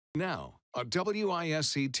Now, a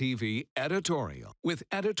WISC-TV editorial with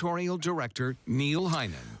editorial director Neil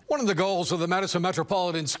Heinen. One of the goals of the Madison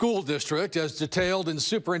Metropolitan School District, as detailed in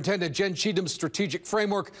Superintendent Jen Cheatham's strategic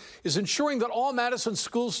framework, is ensuring that all Madison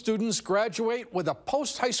school students graduate with a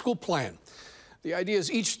post-high school plan. The idea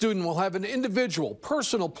is each student will have an individual,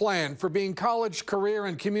 personal plan for being college, career,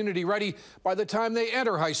 and community ready by the time they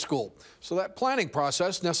enter high school. So that planning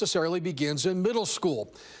process necessarily begins in middle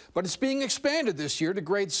school. But it's being expanded this year to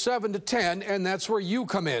grades 7 to 10, and that's where you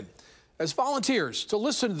come in. As volunteers to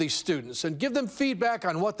listen to these students and give them feedback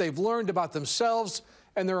on what they've learned about themselves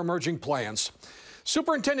and their emerging plans.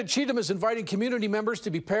 Superintendent Cheatham is inviting community members to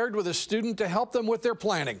be paired with a student to help them with their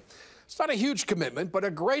planning. It's not a huge commitment, but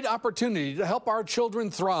a great opportunity to help our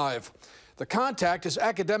children thrive. The contact is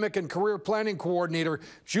Academic and Career Planning Coordinator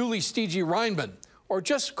Julie Stege-Reinman, or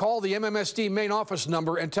just call the MMSD main office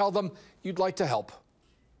number and tell them you'd like to help.